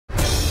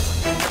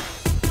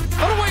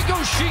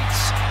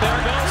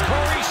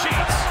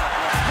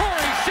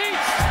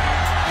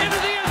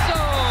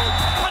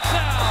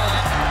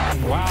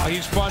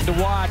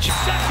to watch.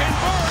 Second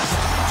burst,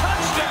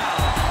 touchdown.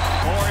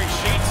 Kory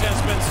Sheet has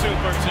been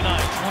super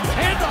tonight.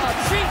 Handoff,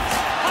 Sheets,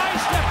 high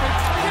stepping,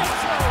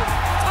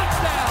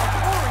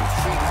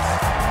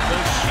 The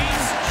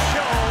Sheets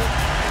show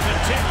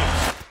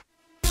continues.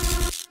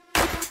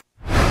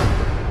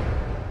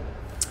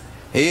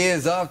 He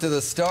is off to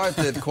the start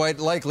that quite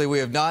likely we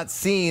have not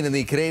seen in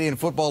the Canadian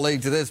Football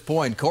League to this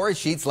point. Kory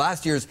Sheet,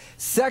 last year's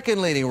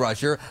second leading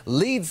rusher,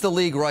 leads the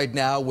league right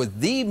now with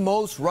the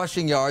most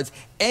rushing yards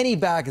any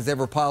back has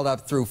ever piled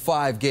up through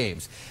 5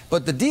 games.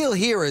 But the deal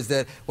here is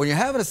that when you're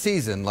having a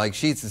season like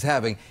Sheets is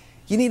having,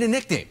 you need a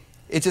nickname.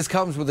 It just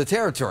comes with the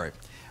territory.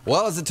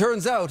 Well, as it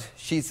turns out,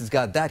 Sheets has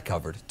got that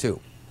covered too.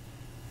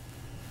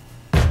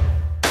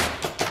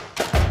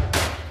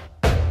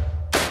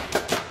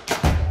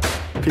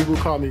 People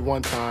call me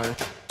one time.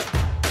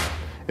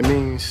 It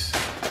means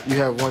you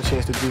have one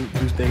chance to do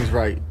things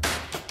right.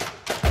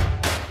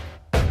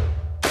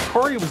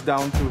 Kory was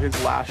down to his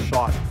last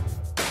shot.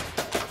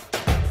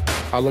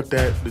 I looked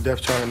at the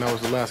depth chart and I was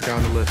the last guy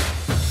on the list.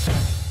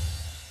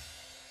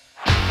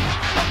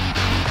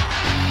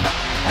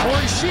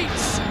 Kory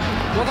Sheets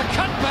with a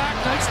cutback,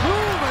 nice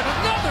move, and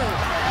another.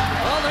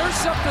 Well, there's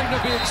something to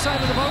be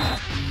excited about.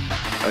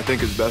 I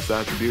think his best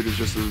attribute is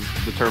just his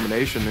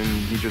determination, and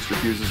he just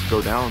refuses to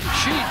go down.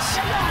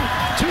 Sheets,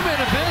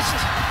 2-minute missed.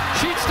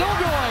 Sheets still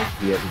going.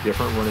 He has a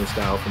different running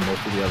style from most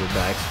of the other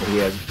backs. He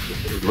has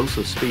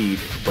elusive speed,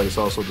 but it's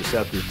also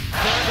deceptive.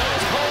 There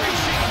goes Kory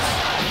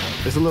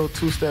Sheet. It's a little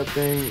two-step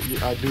thing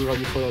I do right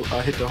before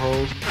I hit the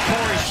hole.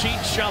 Kory Sheet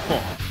shuffle.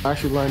 I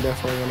actually learned that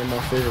from one of my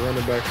favorite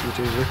running backs, which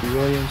is Ricky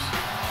Williams.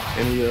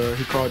 And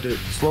he called it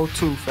slow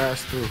 2,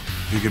 fast 3.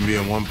 He can be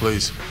in one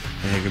place,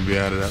 and he can be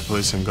out of that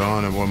place and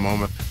gone in one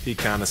moment. He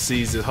kind of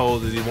sees the hole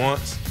that he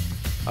wants.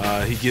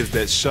 He gives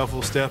that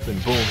shuffle step, and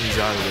boom, he's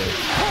out of there.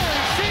 Kory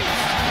Sheets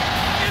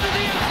into the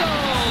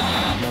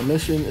end zone. My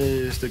mission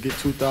is to get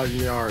 2,000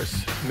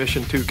 yards.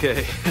 Mission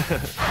 2K.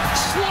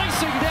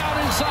 Slicing down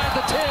inside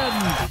the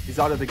 10. He's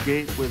out of the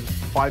gate with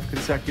 5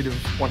 consecutive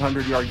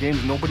 100-yard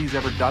games. Nobody's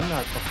ever done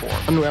that before.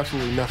 I knew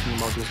absolutely nothing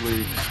about this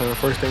league. So the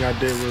first thing I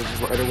did was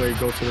right away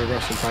go to the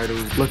rushing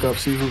titles, look up,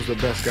 see who's the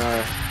best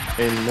guy.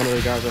 And one of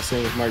the guys I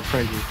seen was Mike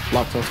Pringle.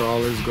 Locked onto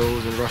all his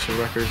goals and rushing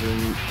records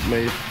and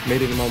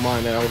made it in my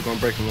mind that I was going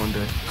to break him one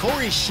day.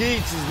 Kory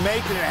Sheet is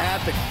making it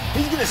happen.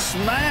 He's going to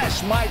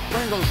smash Mike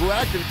Pringle's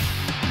record.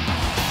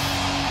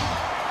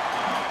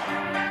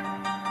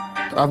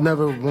 I've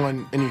never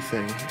won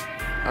anything.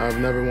 I've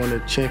never won a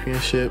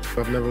championship.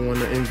 I've never won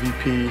the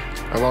MVP.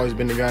 I've always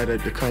been the guy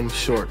that comes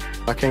short.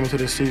 I came into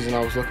this season, I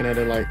was looking at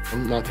it like,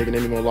 I'm not taking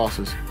any more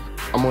losses.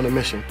 I'm on a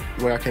mission,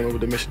 where I came up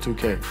with the Mission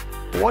 2K.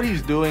 What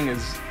he's doing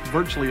is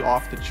virtually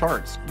off the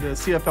charts. The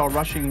CFL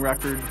rushing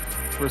record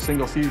for a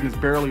single season is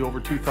barely over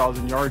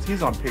 2,000 yards.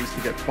 He's on pace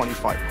to get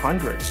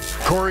 2,500.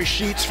 Kory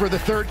Sheet, for the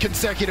 3rd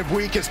consecutive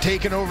week, has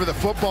taken over the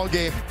football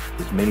game.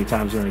 There's many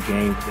times during the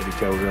game that he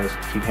tells us,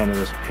 keep hand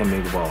me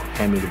the ball,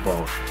 hand me the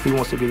ball. He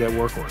wants to be that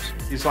workhorse.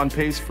 He's on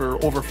pace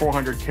for over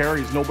 400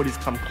 carries. Nobody's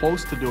come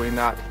close to doing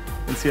that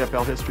in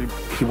CFL history.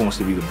 He wants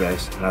to be the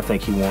best, and I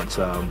think he wants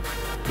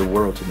the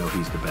world to know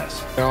he's the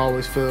best. I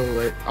always feel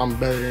like I'm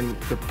better than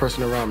the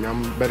person around me.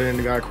 I'm better than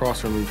the guy across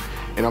from me,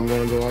 and I'm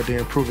going to go out there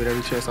and prove it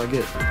every chance I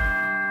get.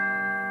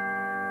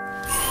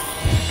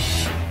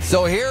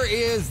 So here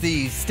is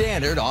the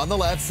standard on the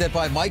left set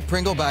by Mike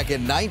Pringle back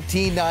in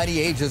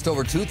 1998, just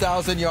over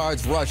 2,000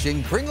 yards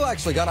rushing. Pringle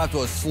actually got off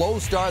to a slow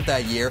start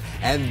that year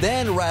and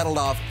then rattled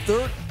off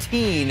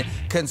 13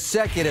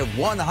 consecutive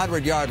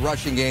 100-yard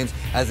rushing games.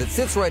 As it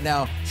sits right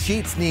now,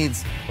 Sheets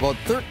needs about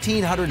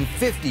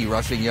 1,350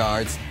 rushing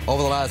yards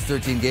over the last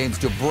 13 games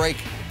to break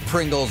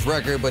Pringle's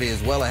record, but he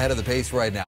is well ahead of the pace right now.